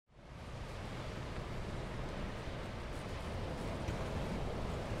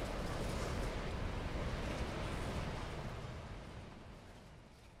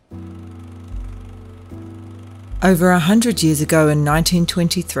Over 100 years ago in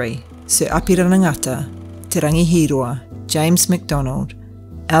 1923, Sir Paratene Ngata, Te Rangi Hīroa, James McDonald,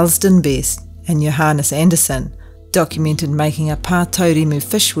 Elsdon and Johannes documented making a Pā Tauremu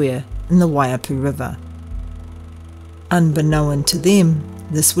fish weir in the Waiapu River. Unbeknown to them,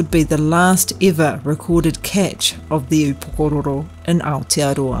 this would be the last ever recorded catch of the Upokororo in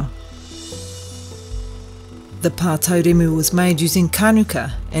Aotearoa. The Pā Tauremu was made using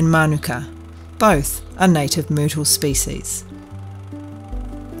Kānuka and Mānuka, both are native myrtle species.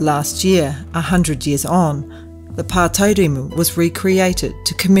 Last year, 100 years on, the Pā Tauremu was recreated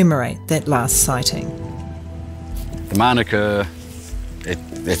to commemorate that last sighting. The Mānuka,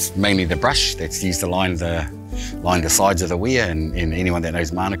 it's mainly the brush that's used to line the sides of the weir, and anyone that knows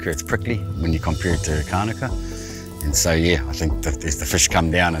Mānuka, it's prickly when you compare it to Kānuka. And so yeah, I think that as the fish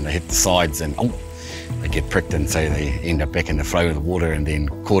come down and they hit the sides and they get pricked, and so they end up back in the flow of the water and then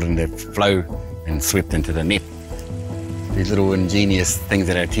caught in that flow and swept into the net. These little ingenious things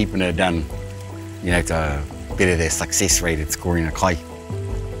that our Tipu have done, you know, to better their success rate at scoring a kai.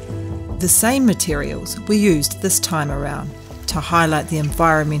 The same materials were used this time around to highlight the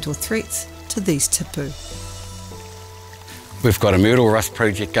environmental threats to these tipu. We've got a myrtle rust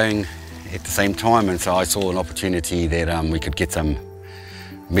project going at the same time, and so I saw an opportunity that we could get some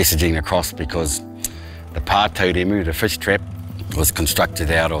messaging across, because the Pā Tauremu, the fish trap, was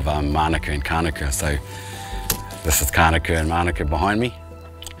constructed out of Mānuka and Kānuka. So this is Kānuka and Mānuka behind me,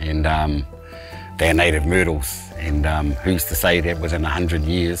 and they're native myrtles. And who's to say that within 100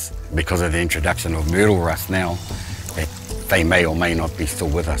 years, because of the introduction of myrtle rust now, that they may or may not be still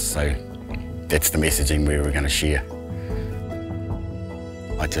with us. So that's the messaging we were going to share.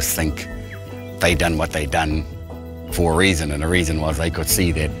 I just think they done what they done for a reason, and the reason was they could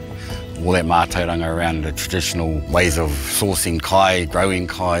see that all that mātauranga around the traditional ways of sourcing kai, growing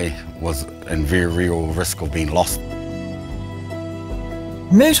kai, was in very real risk of being lost.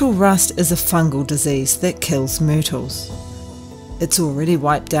 Myrtle rust is a fungal disease that kills myrtles. It's already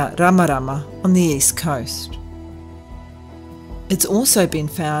wiped out Ramarama on the east coast. It's also been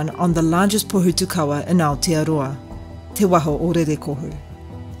found on the largest pohutukawa in Aotearoa, Te Waho o Rerekohu,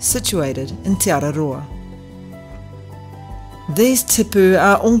 situated in Te Araroa. These tipu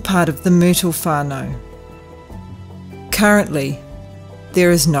are all part of the myrtle whānau. Currently,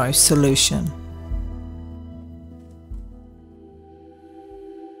 there is no solution.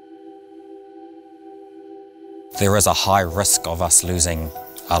 There is a high risk of us losing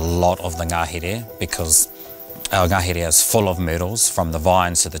a lot of the ngahere, because our ngahere is full of myrtles, from the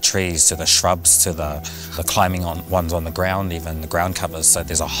vines to the trees to the shrubs to the climbing ones on the ground, even the ground covers. So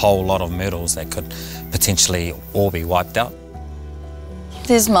there's a whole lot of myrtles that could potentially all be wiped out.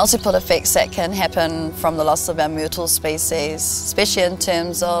 There's multiple effects that can happen from the loss of our myrtle species, especially in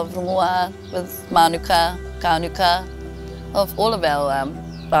terms of rongoa with Mānuka, Kānuka, of all of our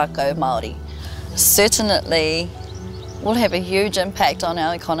Rākau Māori. Certainly will have a huge impact on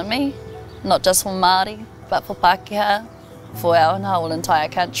our economy, not just for Māori, but for Pākehā, for our whole entire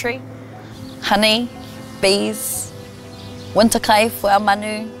country. Honey, bees, winter kai for our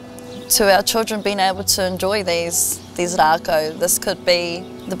manu, to our children being able to enjoy these rākau. This could be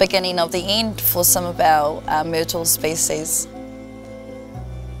the beginning of the end for some of our myrtle species.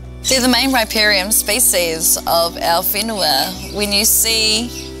 They're the main riparian species of our whenua. When you see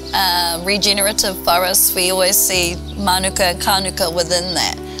regenerative forests, we always see Mānuka and Kānuka within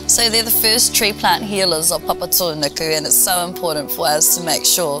that. So they're the first tree plant healers of Papatūānuku, and it's so important for us to make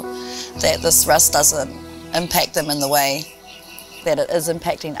sure that this rust doesn't impact them in the way that it is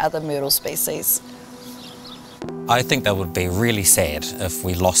impacting other myrtle species. I think that would be really sad if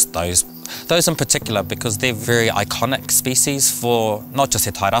we lost those in particular, because they're very iconic species for not just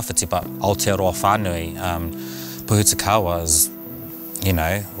He Tairawhiti, but Aotearoa whānui, Puhutakawas, you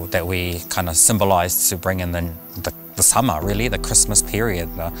know, that we kind of symbolise to bring in the summer, really, the Christmas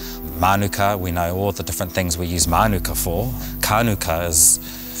period. The Mānuka, we know all the different things we use Mānuka for. Kānuka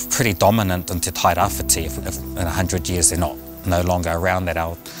is pretty dominant in Te Tairawhiti. If in 100 years they're no longer around, that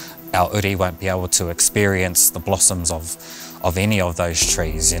our uri won't be able to experience the blossoms of any of those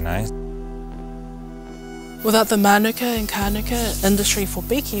trees, you know. Without the Mānuka and Kānuka industry for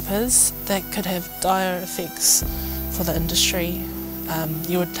beekeepers, that could have dire effects for the industry.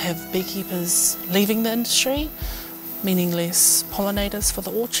 You would have beekeepers leaving the industry, meaning less pollinators for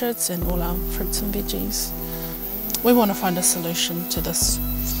the orchards and all our fruits and veggies. We want to find a solution to this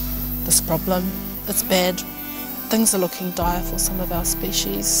problem. It's bad. Things are looking dire for some of our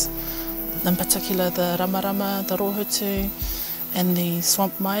species, in particular the ramarama, the rohutu and the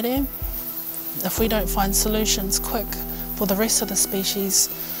swamp maire. If we don't find solutions quick for the rest of the species,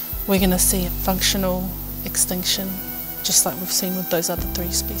 we're going to see functional extinction, just like we've seen with those other 3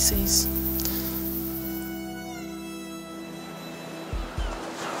 species.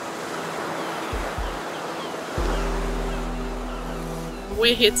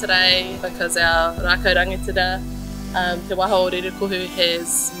 We're here today because our Rākau rangitira, Te Waha o Rerekohu,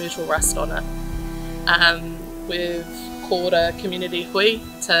 has myrtle rust on it. We've called a community hui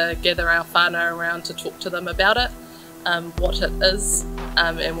to gather our whānau around to talk to them about it, what it is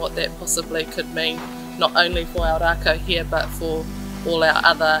and what that possibly could mean, not only for our Rākau here but for all our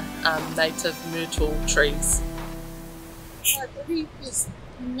other native myrtle trees. I believe there's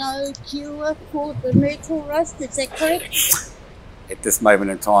no cure for the myrtle rust, is that correct? At this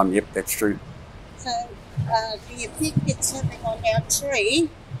moment in time, yep, that's true. So the effect it's having on our tree,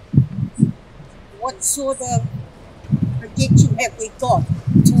 what sort of protection have we got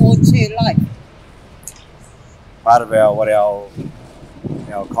towards her life? Part of what our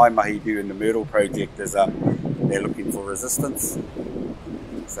kaimahi do in the Myrtle project is they're looking for resistance.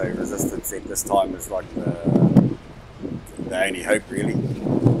 So resistance at this time is like the only hope, really.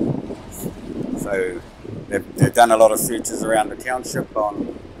 So they've done a lot of searches around the township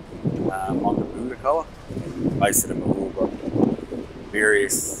on the Upokororo, and most of them have all got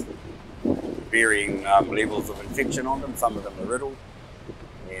varying levels of infection on them. Some of them are riddled,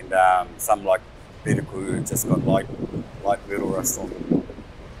 and some, like Rediku, just got light myrtle rust on them.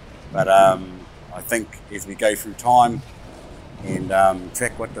 But I think as we go through time and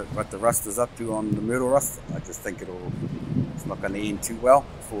track what the rust is up to on the myrtle rust, I just think it's not going to end too well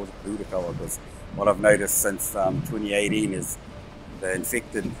for the Upokororo, because what I've noticed since 2018 is the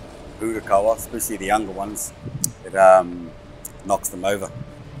infected Upokororo, especially the younger ones, it knocks them over.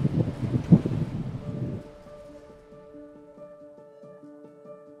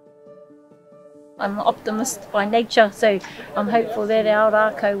 I'm an optimist by nature, so I'm hopeful that our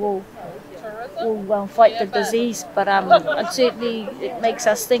Rākau will fight the disease, but certainly it makes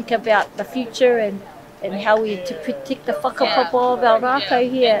us think about the future and how we to protect the whakapopo of our Rākau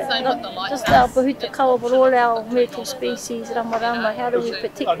here, not just our Pōhutukawa but all our myrtle species, ramarama, how do we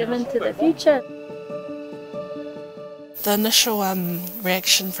protect them into the future? The initial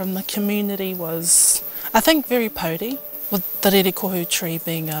reaction from the community was, I think, very pouty, with the rerekohu tree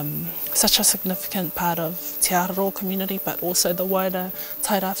being such a significant part of Te Araro community, but also the wider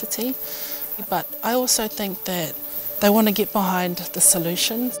tairāwhiti. But I also think that they want to get behind the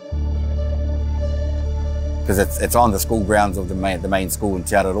solutions. Because it's on the school grounds of the main school in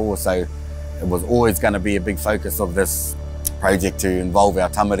Te Araro, so it was always going to be a big focus of this project to involve our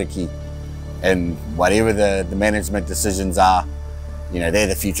tamariki in whatever the management decisions are. You know, they're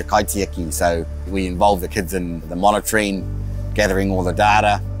the future kaitieki, so we involve the kids in the monitoring, gathering all the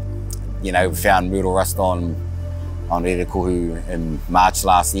data. You know, we found myrtle rust on rerekohu in March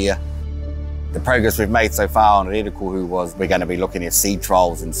last year. The progress we've made so far on rerekohu was we're going to be looking at seed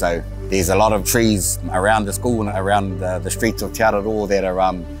trials, and so there's a lot of trees around the school and around the streets of Te Araro that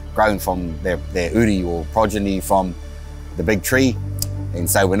are grown from their uri or progeny from the big tree, and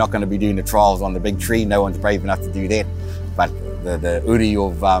so we're not going to be doing the trials on the big tree. No one's brave enough to do that, but the uri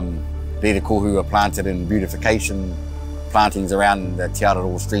of rerekohu are planted in beautification plantings around the Te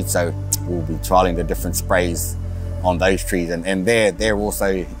Araro street, so we'll be trialling the different sprays on those trees, and they're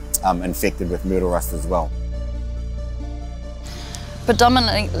also infected with myrtle rust as well.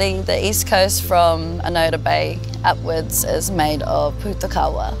 Predominantly the east coast from Anoda Bay upwards is made of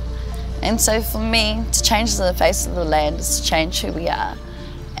Upokororo, and so for me to change the face of the land is to change who we are.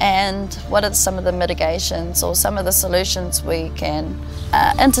 And what are some of the mitigations or some of the solutions we can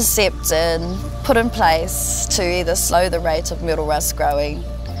intercept and put in place to either slow the rate of myrtle rust growing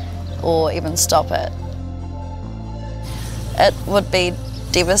or even stop it? It would be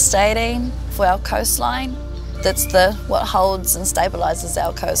devastating for our coastline. That's what holds and stabilises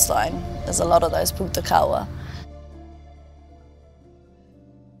our coastline, is a lot of those Upokororo.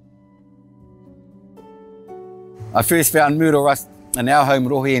 I first found myrtle rust in our home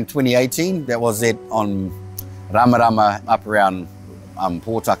rohe in 2018. That was on Ramarama up around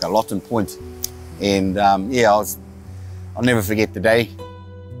Pōtaka, Lawton Point. And yeah, I'll never forget the day.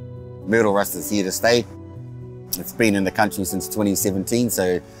 Myrtle rust is here to stay. It's been in the country since 2017,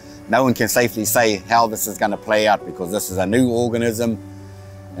 so no one can safely say how this is going to play out, because this is a new organism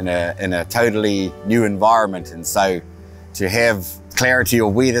in a totally new environment. And so to have clarity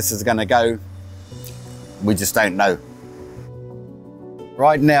of where this is going to go, we just don't know.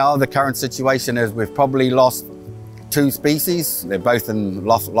 Right now, the current situation is we've probably lost 2 species. They're both in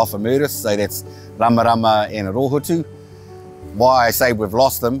Our Myrtles, so that's Ramarama and Rohutu. Why I say we've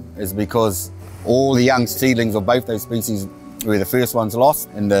lost them is because all the young seedlings of both those species were the first ones lost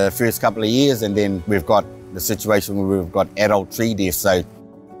in the first couple of years, and then we've got the situation where we've got adult tree death. So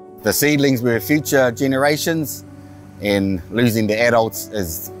the seedlings were future generations, and losing the adults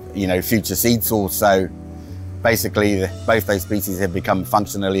is, you know, future seed source. So basically both those species have become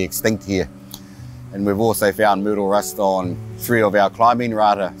functionally extinct here. And we've also found myrtle rust on 3 of our climbing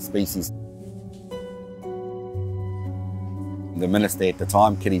rata species. The minister at the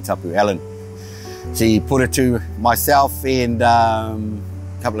time, Kiri Tapu Helen, she put it to myself and a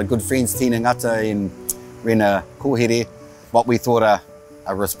couple of good friends, Tina Ngata and Rena Kohere, what we thought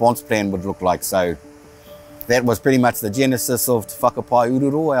a response plan would look like. So that was pretty much the genesis of Te Whakapai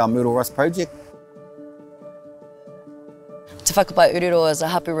Ururo, our myrtle rust project. Te Whakapai Ururo is a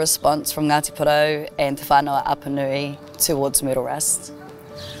hapu response from Ngāti Porou and Te Whānau Apanui towards myrtle rust.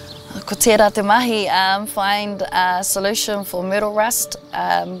 Ko tērā te mahi, find a solution for myrtle rust.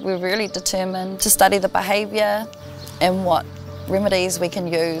 We're really determined to study the behaviour and what remedies we can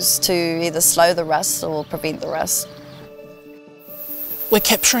use to either slow the rust or prevent the rust. We're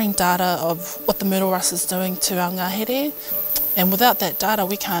capturing data of what the myrtle rust is doing to our ngahere, and without that data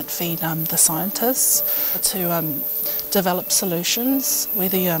we can't feed the scientists to develop solutions. We're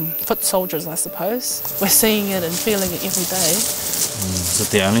the foot soldiers, I suppose. We're seeing it and feeling it every day. Is it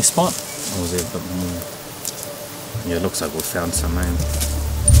the only spot, or is there a bit more? Yeah, it looks like we've found some.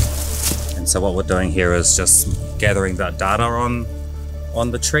 And so what we're doing here is just gathering that data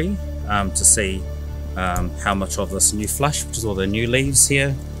on the tree to see how much of this new flush, which is all the new leaves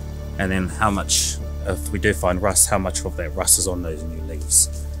here, and then how much, if we do find rust, how much of that rust is on those new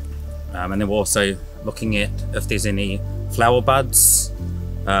leaves. And then we're also looking at if there's any flower buds,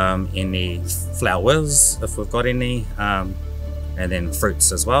 any flowers, if we've got any, and then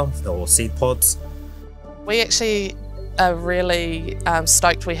fruits as well, or seed pods. We actually are really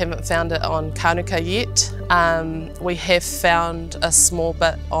stoked we haven't found it on Kānuka yet. We have found a small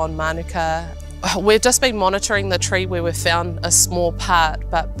bit on Mānuka. We've just been monitoring the tree where we've found a small part,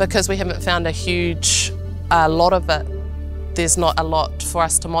 but because we haven't found a huge lot of it, there's not a lot for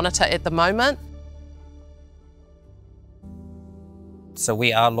us to monitor at the moment. So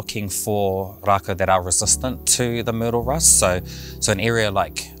we are looking for rākau that are resistant to the myrtle rust. So an area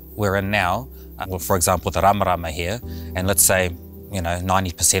like we're in now, well, for example, the ramarama here, and let's say, you know,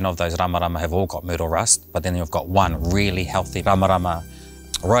 90% of those ramarama have all got myrtle rust, but then you've got one really healthy ramarama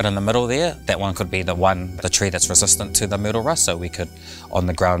right in the middle there. That one could be the tree that's resistant to the myrtle rust. So we could, on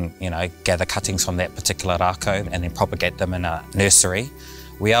the ground, you know, gather cuttings from that particular rākau and then propagate them in a nursery.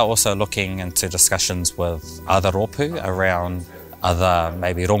 We are also looking into discussions with other rōpū around other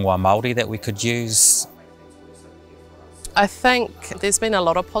maybe rongoa Māori that we could use. I think there's been a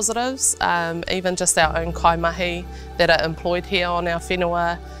lot of positives, even just our own kaimahi that are employed here on our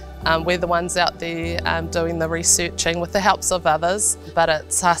whenua. We're the ones out there doing the researching with the helps of others, but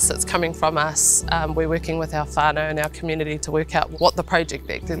it's us, it's coming from us. We're working with our whānau and our community to work out what the project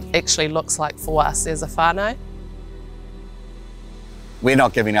actually looks like for us as a whānau. We're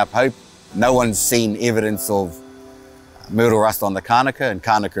not giving up hope. No one's seen evidence of myrtle rust on the Kānuka, and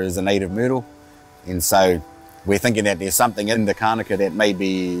Kānuka is a native myrtle. And so we're thinking that there's something in the Kānuka that may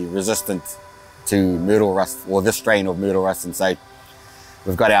be resistant to myrtle rust, or this strain of myrtle rust. And so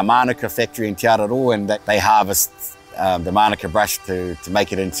we've got our Mānuka factory in Te Araroa, and that they harvest the Mānuka brush to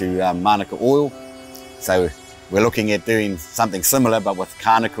make it into Mānuka oil. So we're looking at doing something similar but with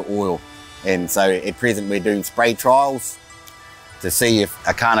Kānuka oil. And so at present we're doing spray trials to see if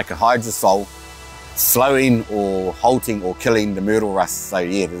a Kānuka hydrosol slowing or halting or killing the myrtle rust. So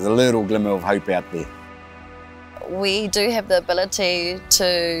yeah, there's a little glimmer of hope out there. We do have the ability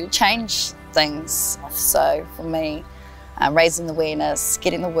to change things. So for me, raising the awareness,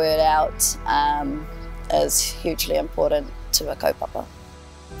 getting the word out is hugely important to a kaupapa.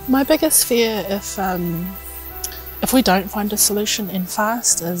 My biggest fear if we don't find a solution in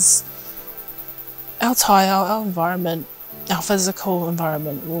fast is our tai, our environment, our physical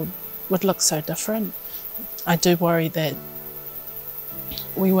environment would look so different. I do worry that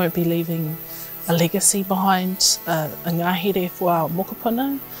we won't be leaving a legacy behind, a ngahere for our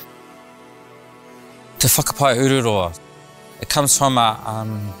mokopuna. Te Whakapai Ururo. It comes from I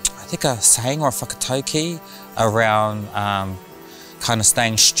think a saying or a whakatauki around kind of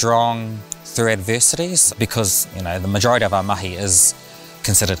staying strong through adversities, because, you know, the majority of our mahi is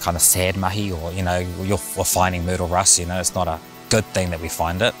considered kind of sad mahi, or, you know, we're finding myrtle rust, you know, it's not a good thing that we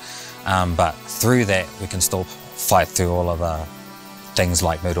find it. But through that, we can still fight through all of the things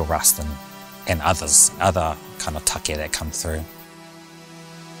like myrtle rust and other kind of take that come through.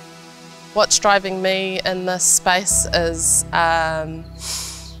 What's driving me in this space is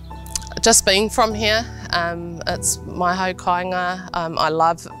just being from here. It's my hau kāinga.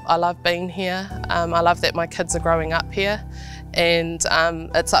 I love being here. I love that my kids are growing up here, and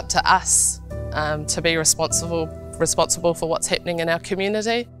it's up to us to be responsible for what's happening in our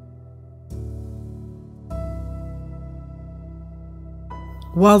community.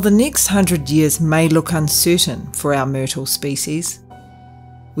 While the next 100 years may look uncertain for our myrtle species,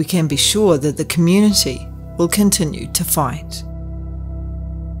 we can be sure that the community will continue to fight.